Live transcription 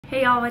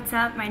Hey y'all, what's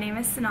up? My name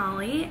is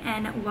Sonali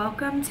and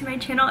welcome to my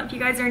channel if you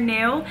guys are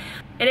new.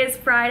 It is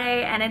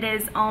Friday and it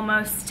is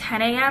almost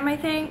 10 a.m. I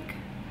think.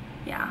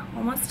 Yeah,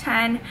 almost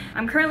 10.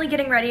 I'm currently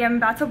getting ready. I'm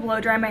about to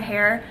blow dry my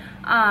hair.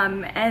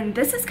 And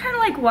this is kind of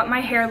like what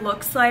my hair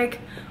looks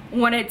like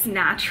when it's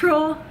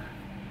natural.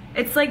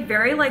 It's like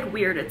very like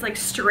weird. It's like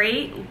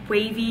straight,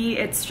 wavy.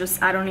 It's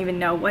just, I don't even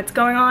know what's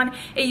going on.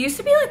 It used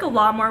to be like a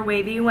lot more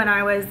wavy when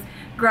I was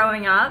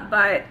growing up,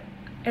 but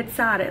it's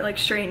sad, it like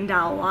straightened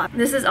out a lot.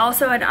 This is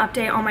also an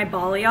update on my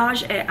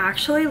balayage. It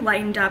actually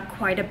lightened up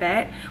quite a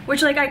bit,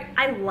 which like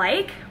I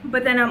like,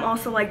 but then I'm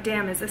also like,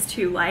 damn, is this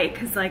too light?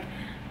 Because like,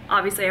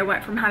 obviously I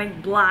went from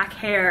having black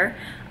hair.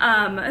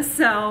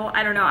 So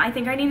I don't know, I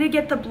think I need to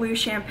get the blue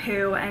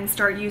shampoo and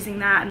start using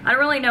that. I don't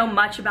really know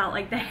much about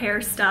like the hair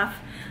stuff,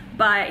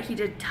 but he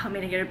did tell me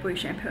to get a blue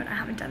shampoo and I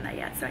haven't done that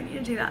yet, so I need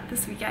to do that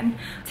this weekend.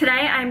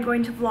 Today I'm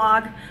going to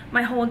vlog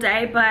my whole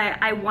day, but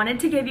I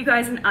wanted to give you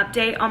guys an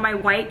update on my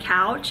white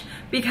couch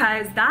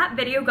because that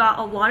video got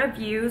a lot of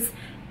views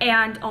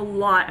and a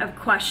lot of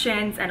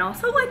questions and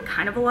also like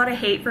kind of a lot of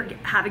hate for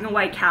having a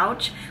white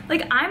couch.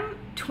 Like, I'm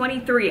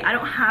 23, I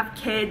don't have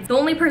kids. The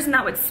only person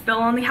that would spill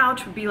on the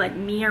couch would be like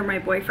me or my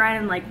boyfriend,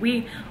 and like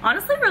we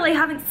honestly really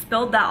haven't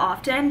spilled that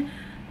often,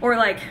 or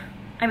like,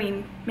 I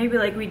mean, maybe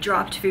like we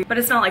dropped food, but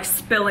it's not like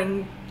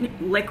spilling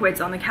liquids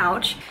on the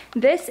couch.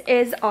 This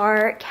is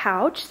our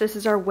couch. This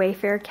is our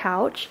Wayfair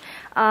couch.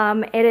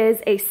 It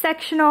is a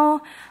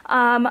sectional.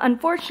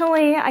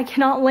 Unfortunately, I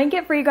cannot link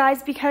it for you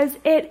guys because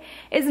it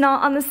is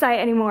not on the site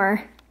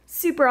anymore.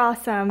 Super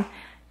awesome.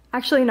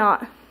 Actually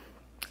not.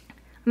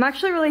 I'm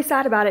actually really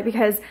sad about it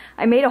because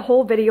I made a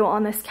whole video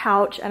on this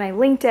couch and I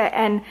linked it,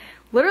 and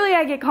literally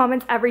I get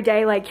comments every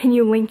day like, can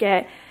you link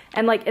it?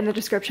 And like in the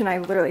description, I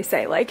literally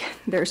say like,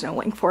 there's no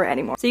link for it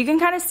anymore. So you can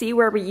kind of see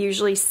where we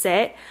usually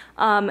sit.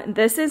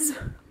 This is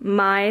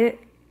my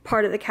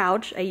part of the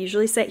couch. I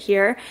usually sit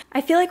here. I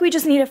feel like we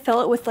just need to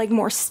fill it with like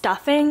more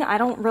stuffing. I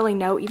don't really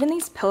know. Even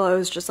these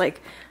pillows, just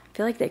like, I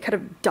feel like they could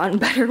have done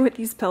better with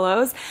these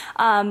pillows.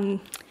 And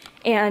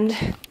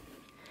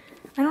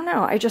I don't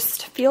know. I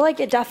just feel like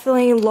it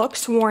definitely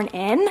looks worn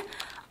in.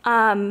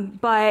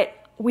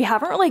 But we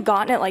haven't really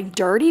gotten it like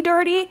dirty.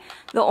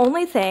 The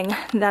only thing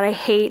that I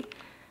hate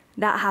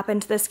that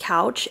happened to this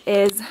couch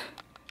is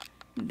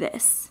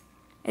this.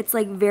 It's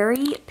like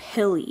very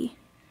pilly.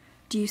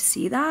 Do you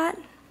see that?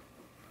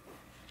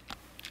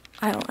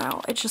 I don't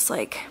know. It's just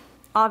like,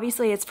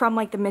 obviously it's from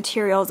like the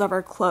materials of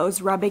our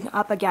clothes rubbing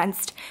up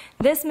against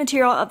this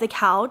material of the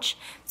couch.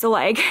 So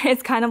like,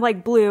 it's kind of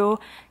like blue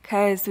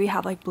because we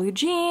have like blue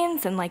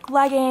jeans and like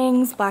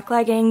leggings, black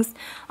leggings.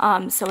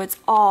 So it's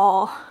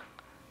all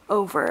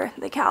over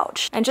the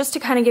couch. And just to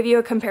kind of give you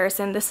a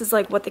comparison, this is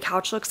like what the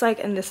couch looks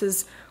like, and this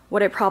is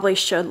what it probably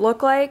should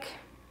look like,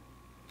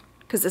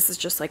 because this is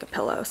just like a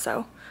pillow,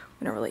 so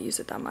we don't really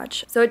use it that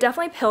much. So it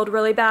definitely pilled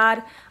really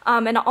bad.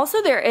 And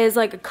also there is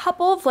like a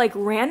couple of like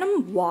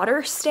random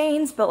water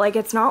stains, but like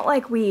it's not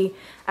like we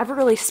ever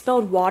really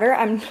spilled water.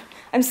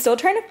 I'm still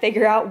trying to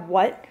figure out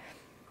what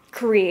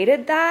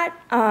created that.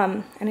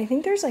 And I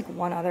think there's like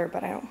one other,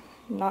 but I'm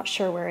not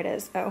sure where it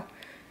is. Oh,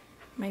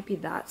 it might be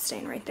that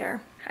stain right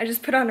there. I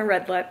just put on a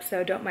red lip,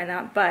 so don't mind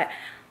that. But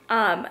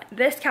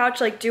this couch,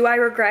 like, do I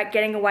regret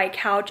getting a white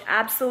couch?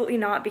 Absolutely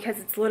not, because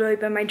it's literally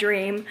been my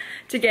dream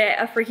to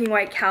get a freaking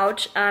white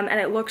couch. And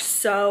it looks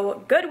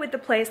so good with the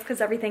place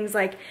because everything's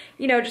like,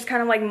 you know, just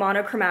kind of like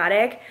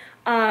monochromatic.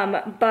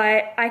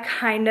 But I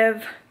kind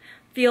of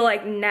feel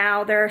like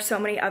now there are so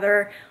many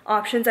other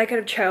options I could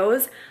have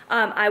chose.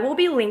 I will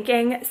be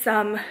linking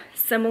some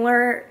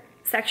similar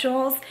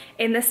sectionals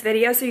in this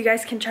video so you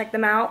guys can check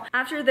them out.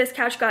 After this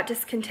couch got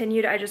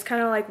discontinued, I just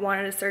kind of like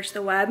wanted to search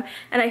the web,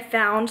 and I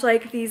found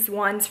like these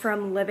ones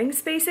from Living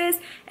Spaces,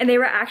 and they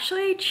were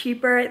actually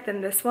cheaper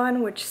than this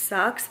one, which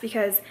sucks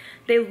because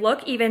they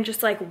look even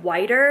just like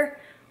whiter,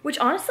 which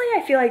honestly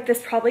I feel like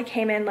this probably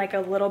came in like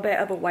a little bit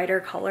of a whiter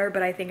color,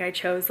 but I think I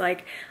chose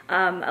like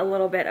a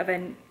little bit of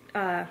an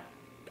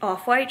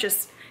off-white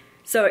just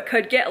so it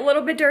could get a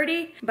little bit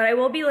dirty. But I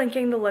will be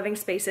linking the Living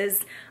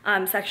Spaces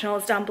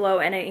sectionals down below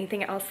and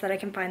anything else that I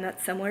can find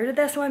that's similar to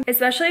this one,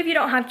 especially if you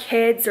don't have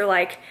kids or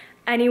like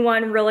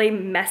anyone really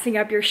messing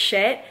up your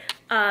shit.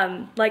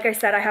 Like I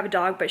said, I have a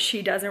dog, but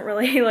she doesn't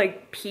really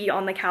like pee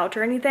on the couch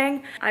or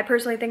anything. I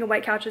personally think a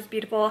white couch is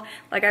beautiful.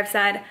 Like I've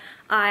said,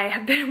 I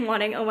have been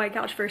wanting a white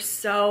couch for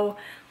so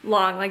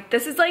long. Like,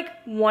 this is like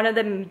one of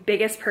the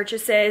biggest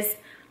purchases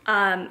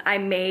I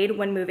made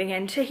when moving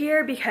into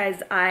here because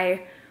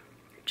I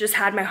just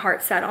had my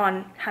heart set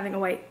on having a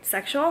white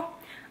sectional.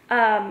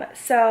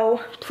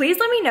 So please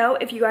let me know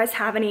if you guys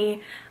have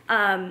any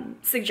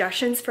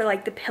suggestions for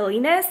like the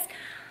pilliness.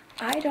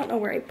 I don't know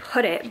where I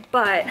put it,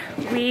 but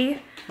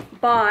we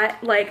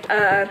bought like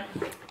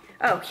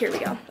oh, here we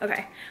go.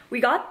 Okay,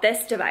 we got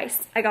this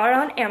device. I got it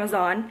on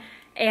Amazon,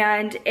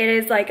 and it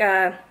is like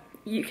a,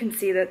 you can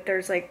see that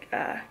there's like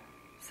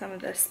some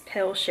of this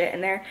pill shit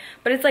in there,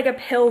 but it's like a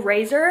pill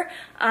razor.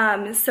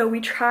 So we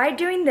tried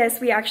doing this.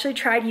 We actually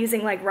tried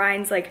using like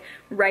Ryan's like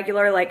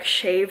regular like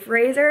shave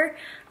razor.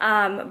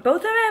 Both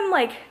of them,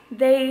 like,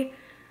 they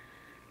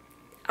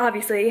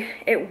obviously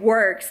it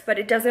works, but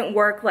it doesn't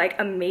work like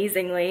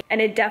amazingly, and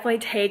it definitely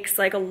takes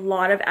like a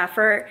lot of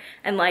effort,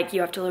 and like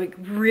you have to like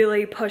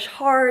really push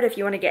hard if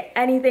you want to get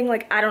anything.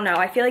 Like, I don't know,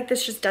 I feel like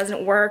this just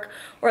doesn't work,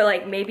 or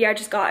like maybe I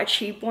just got a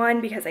cheap one,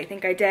 because I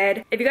think I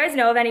did. If you guys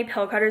know of any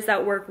pill cutters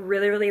that work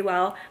really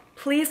well,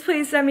 please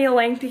send me a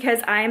link, because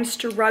I am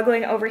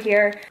struggling over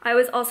here. I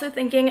was also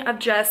thinking of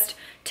just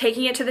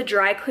taking it to the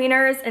dry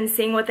cleaners and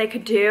seeing what they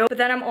could do, but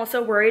then I'm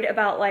also worried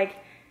about like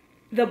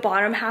the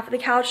bottom half of the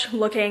couch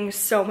looking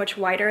so much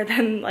whiter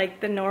than like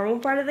the normal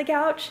part of the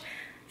couch.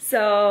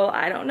 So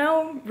I don't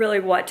know really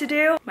what to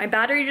do. My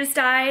battery just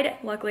died.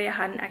 Luckily I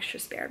had an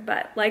extra spare,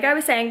 but like I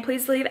was saying,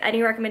 please leave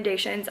any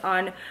recommendations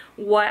on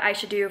what I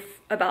should do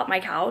about my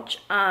couch.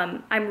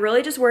 I'm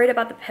really just worried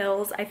about the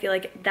pills. I feel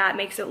like that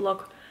makes it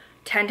look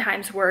 10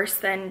 times worse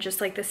than just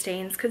like the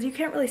stains, because you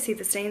can't really see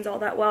the stains all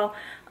that well.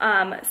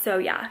 So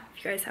yeah,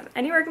 if you guys have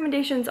any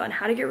recommendations on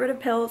how to get rid of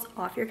pills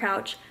off your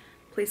couch,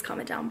 please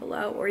comment down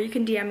below, or you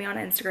can DM me on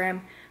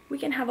Instagram. We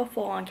can have a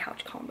full-on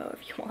couch combo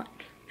if you want.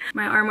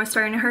 My arm was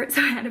starting to hurt,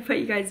 so I had to put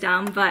you guys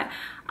down, but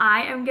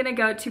I am gonna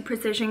go to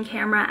Precision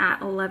Camera at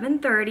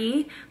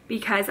 11:30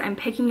 because I'm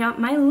picking up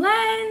my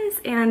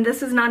lens, and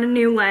this is not a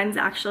new lens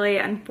actually.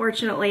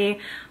 Unfortunately,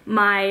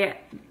 my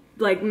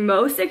like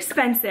most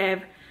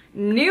expensive,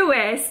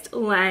 newest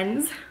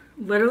lens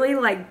literally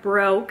like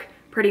broke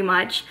pretty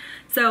much.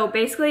 So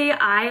basically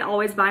I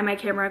always buy my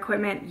camera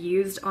equipment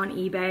used on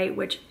eBay,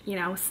 which, you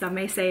know, some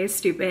may say is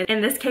stupid.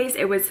 In this case,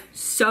 it was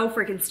so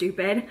freaking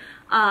stupid.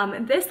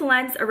 This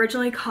lens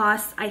originally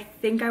cost, I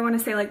think I want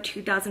to say like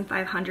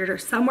 $2,500 or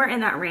somewhere in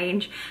that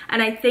range.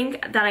 And I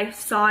think that I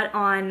saw it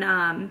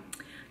on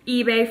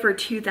eBay for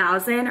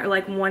 $2,000 or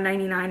like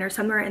 $199 or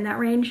somewhere in that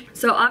range.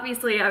 So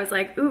obviously I was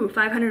like, ooh,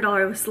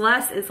 $500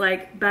 less is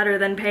like better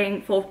than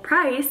paying full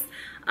price.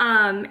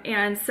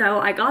 And so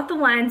I got the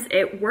lens.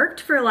 It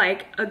worked for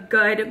like a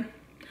good,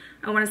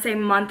 I want to say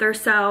month or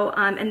so.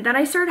 And then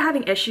I started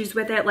having issues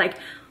with it. Like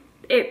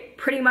it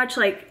pretty much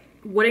like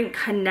wouldn't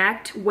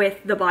connect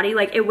with the body.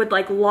 Like it would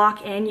like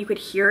lock in, you could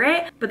hear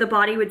it, but the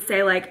body would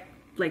say like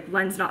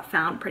lens not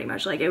found, pretty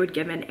much. Like it would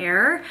give an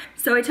error.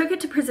 So I took it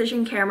to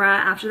Precision Camera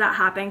after that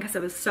happened because I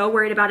was so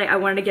worried about it. I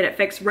wanted to get it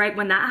fixed right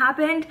when that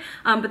happened,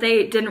 but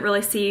they didn't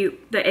really see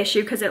the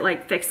issue because it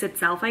like fixed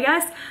itself, I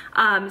guess.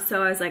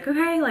 So I was like,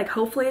 okay, like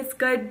hopefully it's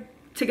good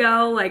to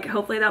go. Like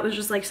hopefully that was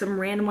just like some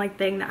random like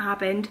thing that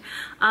happened.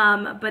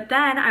 But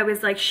then I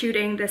was like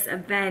shooting this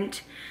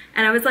event,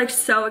 and I was like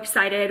so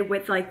excited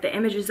with like the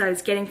images I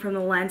was getting from the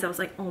lens. I was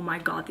like, oh my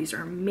god, these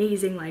are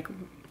amazing. Like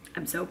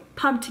I'm so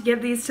pumped to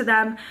give these to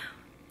them.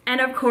 And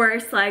of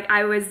course, like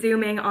I was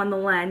zooming on the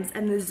lens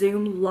and the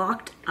zoom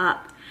locked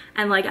up,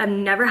 and like I've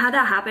never had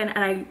that happen.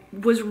 And I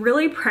was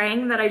really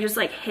praying that I just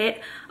like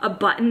hit a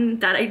button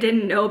that I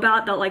didn't know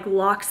about that like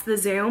locks the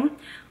zoom.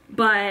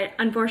 But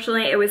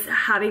unfortunately it was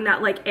having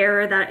that like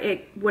error that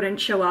it wouldn't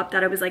show up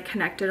that it was like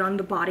connected on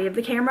the body of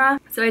the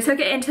camera. So I took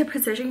it into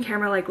Precision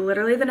Camera like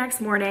literally the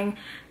next morning,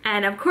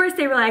 and of course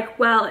they were like,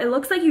 well, it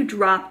looks like you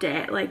dropped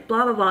it, like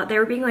blah blah blah. They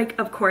were being like,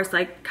 of course,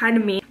 like kind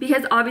of mean,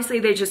 because obviously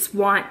they just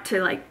want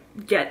to like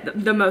get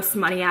the most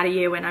money out of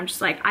you. And I'm just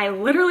like, I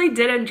literally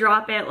didn't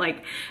drop it.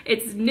 Like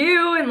it's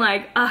new, and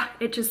like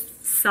it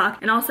just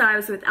sucked. And also I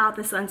was without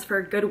this lens for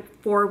a good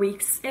 4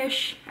 weeks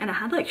ish, and I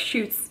had like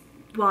shoots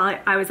while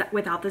I was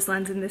without this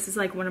lens, and this is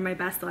like one of my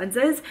best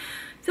lenses.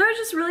 So I was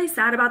just really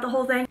sad about the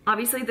whole thing.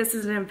 Obviously this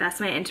is an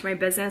investment into my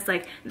business.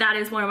 Like that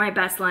is one of my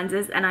best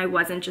lenses, and I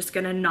wasn't just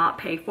gonna not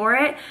pay for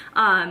it.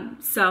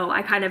 So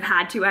I kind of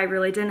had to. I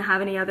really didn't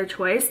have any other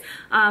choice.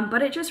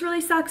 But it just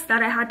really sucks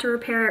that I had to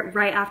repair it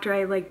right after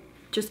I like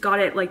just got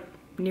it like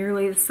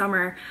nearly the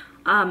summer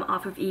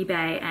off of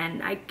eBay.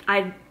 And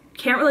I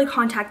can't really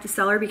contact the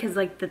seller because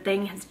like the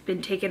thing has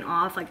been taken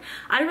off. Like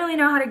I don't really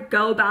know how to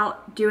go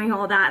about doing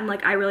all that, and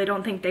like I really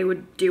don't think they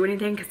would do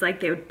anything, because like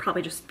they would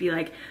probably just be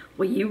like,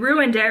 well, you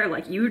ruined it, or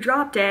like you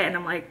dropped it. And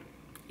I'm like,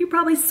 you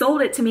probably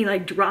sold it to me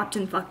like dropped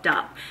and fucked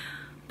up.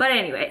 But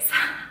anyways,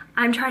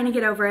 I'm trying to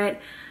get over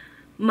it.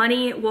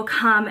 Money will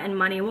come and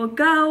money will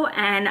go,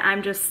 and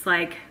I'm just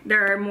like,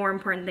 there are more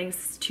important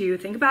things to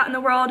think about in the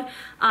world.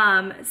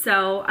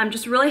 So I'm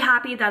just really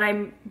happy that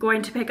I'm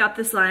going to pick up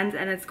this lens,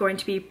 and it's going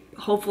to be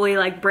hopefully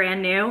like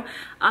brand new,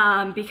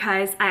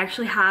 because I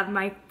actually have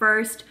my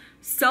first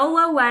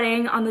solo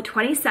wedding on the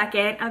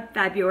 22nd of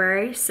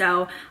February.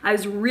 So I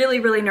was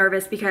really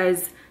nervous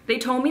because they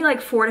told me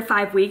like 4 to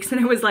 5 weeks, and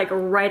it was like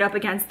right up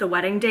against the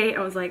wedding date.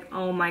 I was like,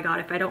 oh my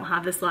god, if I don't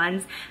have this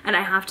lens and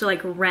I have to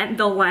like rent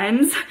the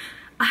lens,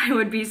 I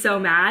would be so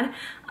mad.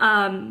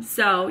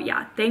 So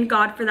yeah, thank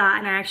God for that.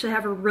 And I actually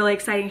have a really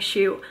exciting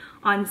shoot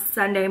on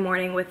Sunday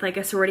morning with like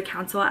a sorority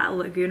council at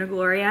Laguna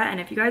Gloria. And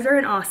if you guys are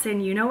in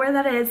Austin, you know where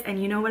that is,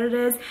 and you know what it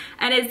is,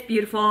 and it's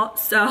beautiful.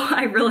 So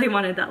I really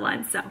wanted that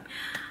lens. So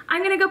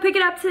I'm gonna go pick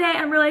it up today.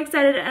 I'm really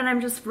excited, and I'm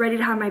just ready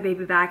to have my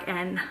baby back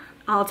and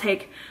I'll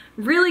take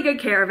really good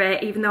care of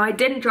it, even though I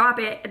didn't drop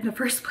it in the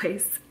first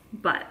place.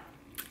 But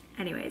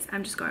anyways,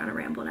 I'm just going on a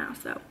ramble now,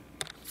 so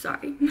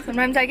sorry.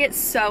 Sometimes I get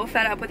so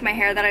fed up with my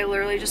hair that I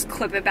literally just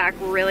clip it back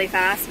really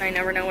fast and I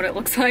never know what it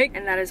looks like.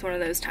 And that is one of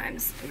those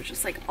times. It was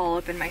just like all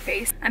up in my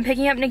face. I'm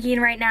picking up Nagin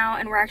right now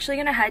and we're actually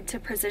gonna head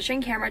to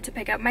Precision Camera to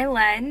pick up my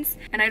lens.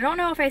 And I don't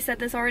know if I said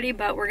this already,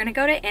 but we're gonna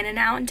go to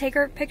In-N-Out and take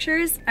our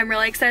pictures. I'm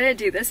really excited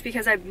to do this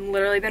because I've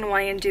literally been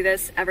wanting to do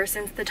this ever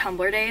since the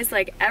Tumblr days.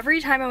 Like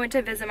every time I went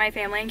to visit my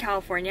family in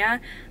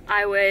California,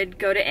 I would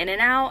go to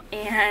In-N-Out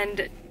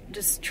and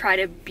just try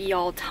to be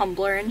all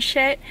Tumblr and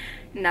shit.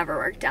 Never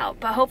worked out,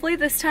 but hopefully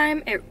this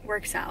time it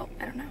works out.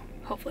 I don't know,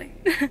 hopefully.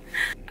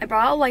 I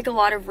brought like a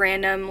lot of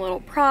random little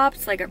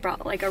props. Like I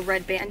brought like a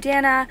red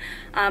bandana.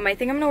 I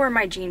think I'm gonna wear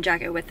my jean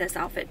jacket with this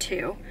outfit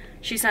too.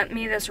 She sent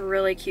me this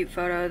really cute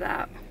photo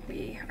that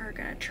we are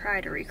gonna try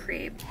to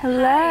recreate.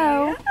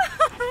 Hello.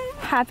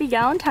 Happy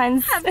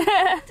Valentine's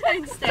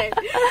Day.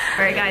 All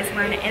right guys,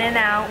 we're in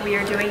In-N-Out. We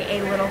are doing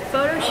a little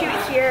photo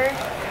shoot here.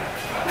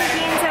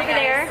 Dean's over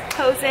there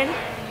posing.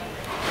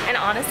 And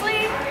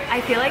honestly,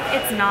 I feel like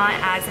it's not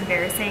as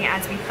embarrassing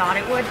as we thought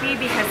it would be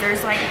because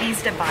there's like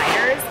these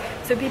dividers.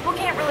 So people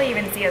can't really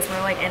even see us.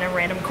 We're like in a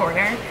random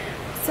corner.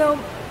 So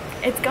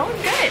it's going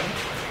good.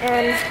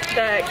 And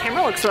the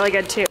camera looks really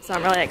good too. So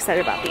I'm really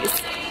excited about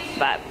these.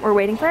 But we're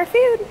waiting for our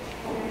food.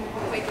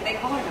 Wait, did they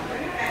call our number?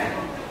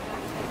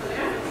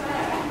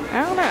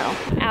 I don't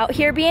know. Out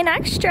here being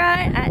extra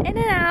at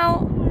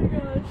In-N-Out.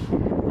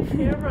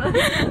 Camera.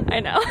 I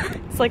know.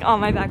 It's like on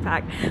my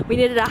backpack. We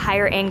needed a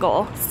higher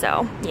angle,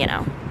 so you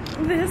know.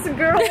 This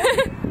girl.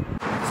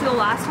 So the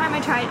last time I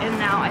tried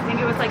In-N-Out, I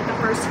think it was like the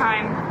first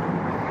time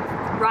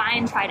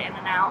Ryan tried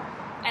In-N-Out,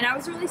 and I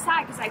was really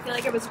sad because I feel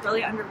like it was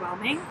really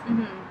underwhelming.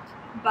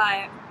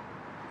 But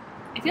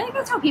I feel like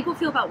that's how people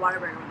feel about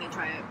Whataburger when they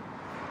try it.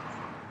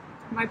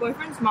 my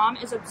boyfriend's mom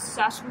is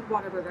obsessed with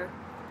Whataburger,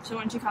 so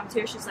when she comes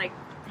here, she's like,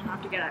 "You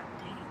have to get it."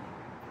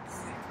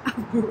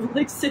 We were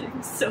like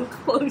sitting so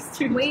close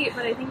to. Wait,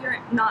 but I think you're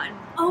not in.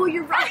 Oh,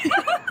 you're right.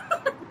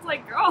 It's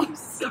like, girl, I'm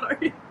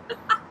sorry.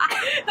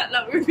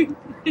 That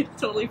we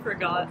totally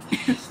forgot.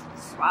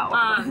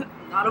 Wow.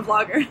 Not a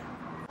vlogger.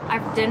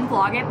 I didn't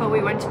vlog it, but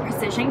we went to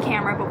Precision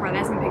Camera before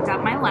this and picked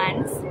up my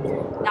lens.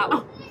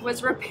 That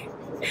was repaired.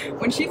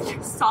 When she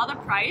saw the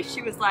price,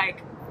 she was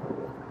like,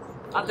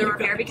 of the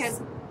repair,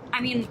 because, I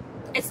mean,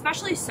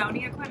 especially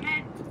Sony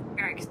equipment,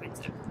 very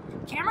expensive.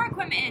 Camera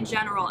equipment in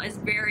general is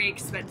very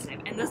expensive,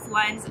 and this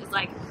lens is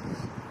like,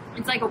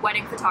 it's like a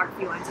wedding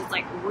photography lens. It's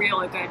like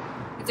really good.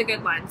 It's a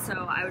good lens,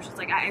 so I was just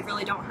like, I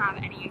really don't have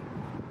any,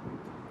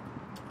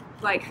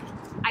 like,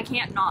 I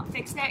can't not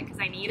fix it because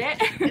I need it.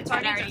 It's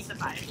already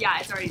justified. Yeah,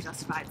 it's already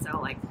justified, so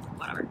like,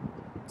 whatever.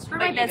 It's for But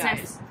my you business,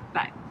 guys,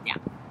 but yeah.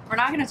 We're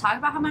not going to talk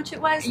about how much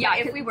it was. Yeah,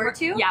 if we were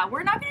to. Yeah,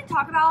 we're not going to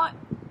talk about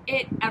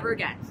it ever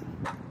again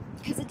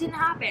because it didn't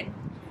happen.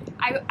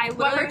 I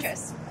What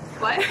purchase?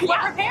 What?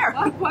 What Yeah. repair?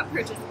 What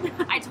purchase?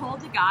 I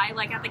told the guy,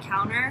 like, at the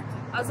counter,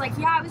 I was like,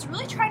 yeah, I was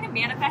really trying to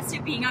manifest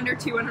it being under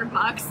 200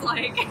 bucks.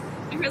 Like,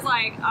 he was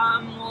like,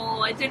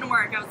 well, it didn't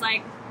work. I was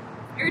like,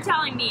 you're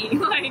telling me.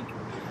 Like,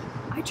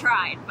 I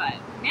tried, but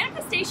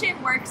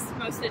manifestation works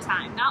most of the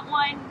time. That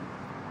one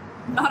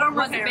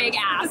was a big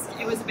ask.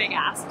 It was a big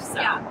ask. So,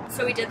 Yeah.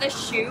 So we did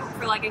this shoot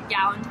for, like, a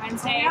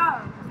Valentine's Day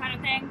kind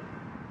of thing.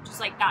 Just,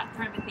 like, that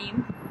kind of a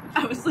theme.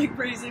 I was like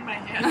raising my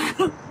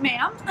hand.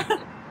 Ma'am?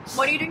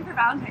 What are you doing for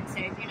Valentine's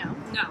Day? Do you know?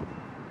 No.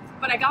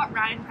 But I got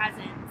Ryan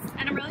presents,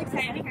 and I'm really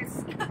excited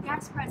because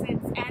yes,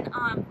 presents, and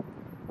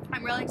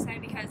I'm really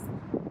excited because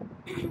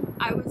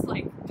I was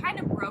like kind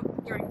of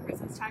broke during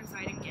Christmas time, so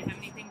I didn't get him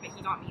anything, but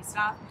he got me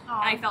stuff, and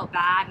I felt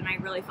bad, and I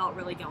really felt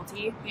really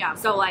guilty. Yeah.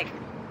 So like,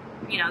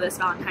 you know, this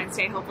Valentine's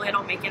Day, hopefully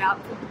it'll make up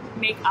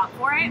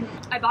for it.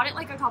 I bought it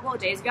like a couple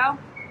of days ago,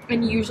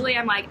 and usually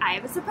I'm like, I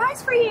have a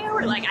surprise for you,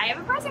 or like I have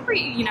a present for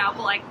you, you know,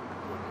 but like,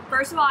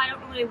 first of all, I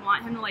don't really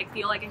want him to like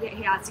feel like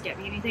he has to get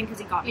me anything because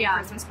he got me a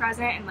Christmas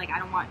present, and like I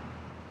don't want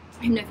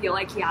him to feel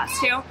like he has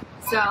to.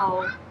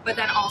 So, but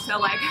then also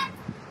like,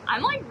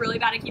 I'm like really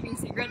bad at keeping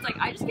secrets. Like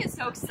I just get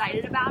so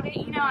excited about it,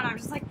 you know, and I'm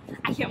just like,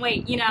 I can't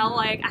wait, you know,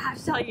 like I have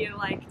to tell you,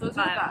 like Those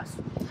are the best.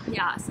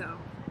 Yeah, so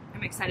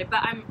I'm excited,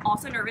 but I'm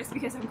also nervous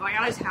because I'm going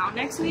out of town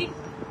next week.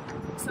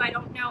 So I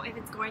don't know if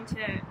it's going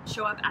to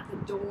show up at the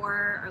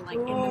door or like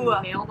in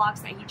the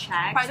mailbox that he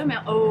checks. By the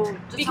mail. Oh,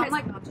 just because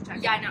like not to check.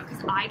 Yeah, no,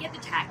 because I get the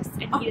text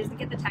and he doesn't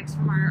get the text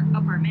from our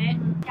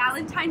apartment.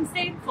 Valentine's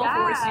Day, full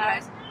force, you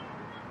guys.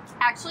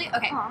 Actually,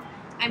 okay.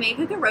 I made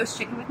like a roast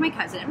chicken with my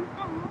cousin,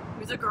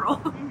 who's a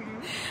girl.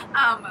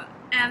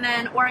 And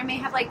then, or I may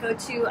have like go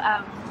to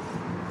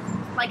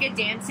like a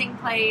dancing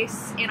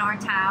place in our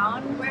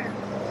town. Where?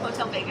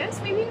 Hotel Vegas,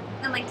 maybe,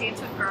 and like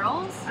dance with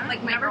girls.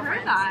 Like my never heard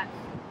of that.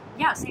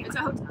 Yeah, same. It's a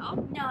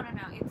hotel? No.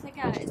 It's like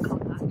it's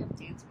called a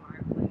dance bar.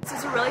 This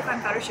is a really fun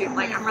photo shoot.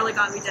 Like, I'm really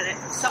glad we did it.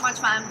 So much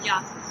fun.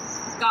 Yeah.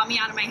 Got me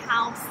out of my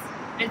house.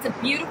 And it's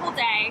a beautiful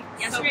day.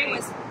 Yesterday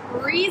was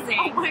freezing.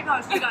 Oh my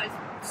gosh, you guys.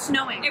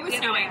 Snowing. It was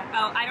snowing.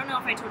 Oh, I don't know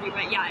if I told you,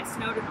 but yeah, it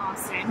snowed in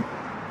Austin.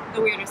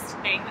 The weirdest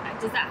thing.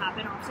 Does that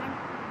happen often?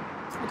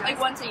 Like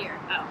once a year.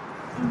 Oh.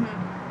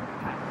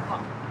 Okay.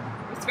 Well,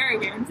 it's very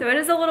weird. So it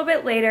is a little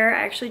bit later.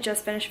 I actually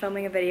just finished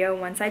filming a video.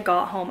 Once I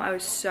got home, I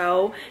was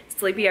so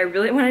sleepy. I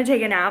really wanted to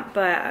take a nap,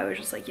 but I was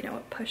just like, you know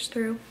what, push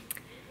through.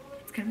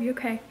 It's gonna be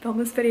okay. Film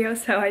this video.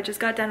 So I just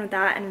got done with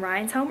that, and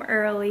Ryan's home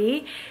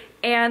early.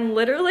 And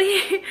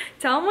literally,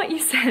 tell him what you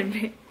sent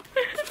me.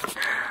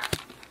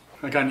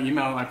 I got an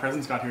email. My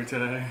presents got here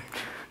today.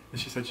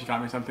 She said she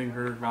got me something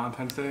for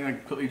Valentine's Day.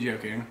 Like, completely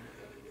joking,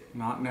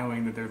 not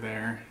knowing that they're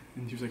there.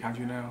 And she was like, "How'd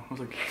you know?" I was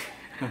like,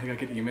 "I think I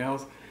get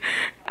emails."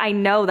 I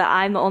know that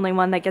I'm the only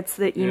one that gets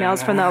the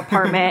emails from the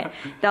apartment.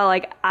 That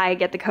like I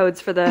get the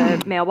codes for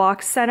the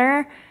mailbox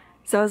center.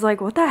 So I was like,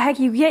 what the heck?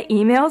 You get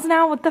emails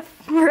now? What the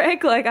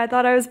frick? Like, I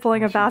thought I was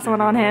pulling a fast one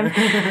on him.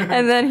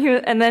 And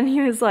then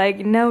he was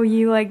like, no,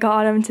 you like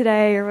got him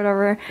today or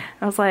whatever.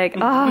 I was like,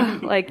 oh,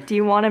 like, do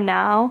you want him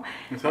now?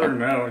 I told her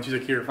no, and she's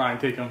like, here, fine,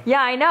 take him.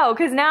 Yeah, I know,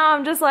 because now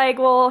I'm just like,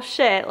 well,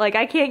 shit, like,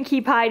 I can't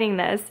keep hiding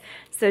this.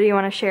 So do you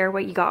want to share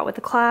what you got with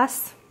the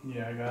class?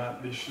 Yeah, I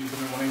got these shoes I've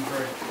been wanting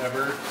for like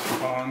ever.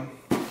 On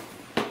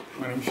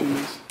running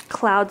shoes.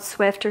 Cloud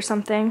Swift or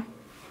something.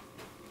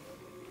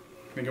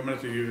 I think I'm gonna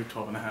have to do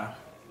 12.5.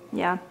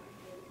 Yeah.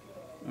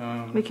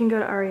 We can go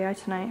to REI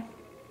tonight.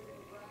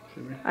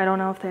 Should we? I don't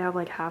know if they have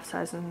like half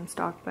sizes in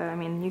stock, but I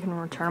mean, you can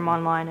return them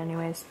online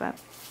anyways, but.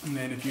 And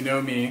then if you know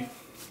me,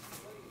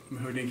 I'm a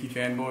Hodinky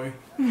fanboy.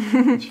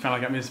 She finally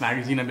got me this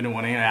magazine I've been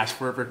wanting. I asked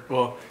for it for,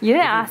 well. You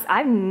didn't ask,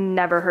 I've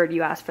never heard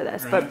you ask for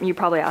this, right? But you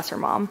probably asked her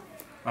mom.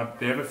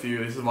 They have a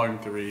few, this is volume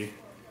 3.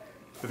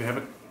 But they have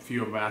a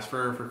few I've asked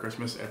for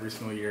Christmas every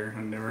single year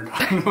and never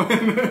gotten one.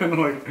 And I'm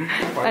like,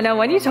 I know,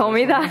 when you told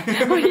me that,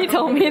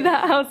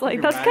 I was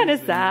like, that's kind of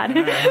sad.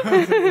 I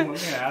was like, what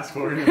can I ask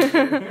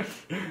for?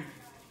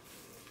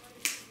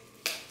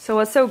 So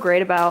what's so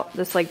great about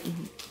this, like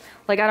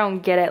I don't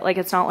get it, like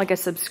it's not like a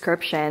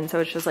subscription, so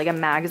it's just like a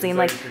magazine.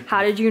 Like,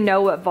 how did you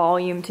know what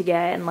volume to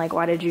get, and like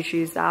why did you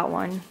choose that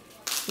one?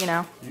 You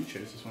know? You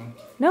chose this one.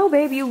 No,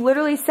 babe, you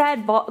literally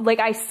said, like,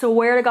 I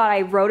swear to God,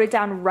 I wrote it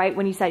down right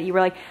when you said it. You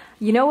were like,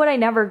 you know what I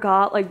never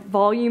got? Like,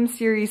 volume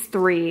series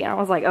 3. And I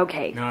was like,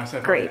 okay, no, I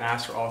said great. I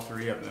asked for all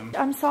 3 of them.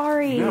 I'm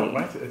sorry. No,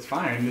 what? It's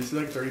fine. This is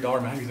like a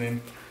 $30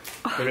 magazine.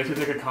 They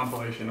basically take a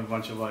compilation of a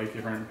bunch of like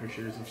different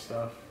pictures of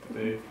stuff that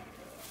they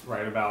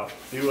write about.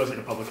 It was like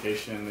a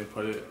publication. They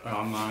put it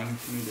online and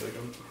they get like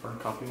a hard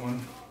copy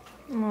one.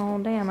 Oh,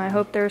 damn. I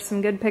hope there's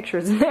some good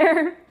pictures in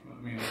there.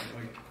 I mean,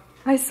 like...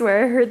 I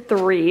swear I heard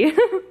 3.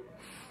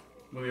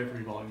 Well, they have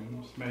 3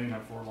 volumes. Maybe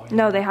not 4 volumes.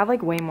 No, they have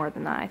like way more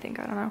than that, I think.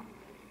 I don't know.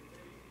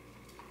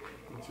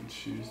 What's its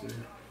shoes there?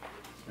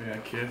 Oh yeah,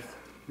 Kith.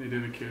 They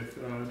did a Kith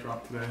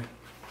drop today.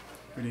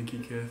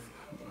 Hodinky Kith.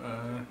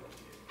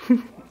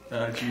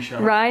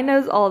 G-Shock. Ryan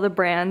knows all the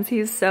brands.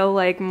 He's so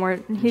like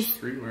he's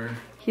streetwear.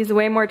 He's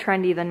way more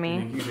trendy than me.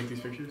 You think you can take these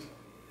pictures?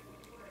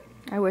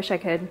 I wish I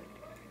could.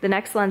 The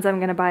next lens I'm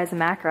gonna buy is a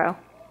macro.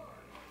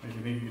 Like,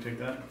 you think you could take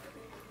that?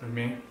 With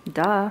me?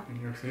 Duh. In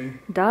New York City?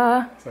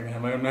 Duh. So I can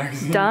have my own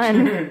magazine.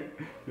 Done.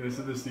 This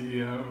is the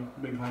CEO,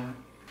 Big Climber.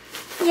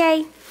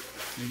 Yay.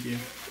 Thank you.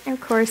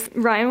 Of course.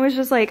 Ryan was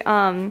just like,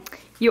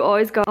 you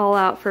always go all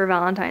out for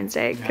Valentine's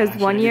Day. Because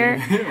yeah, one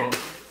year... well,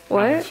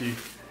 what? Like,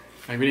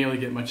 we didn't really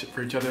get much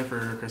for each other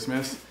for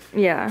Christmas.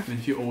 Yeah. And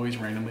then she always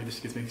randomly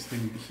just gets me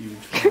something huge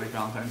for like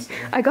Valentine's Day.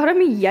 I got him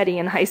a Yeti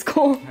in high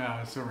school.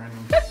 Yeah, it's so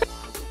random.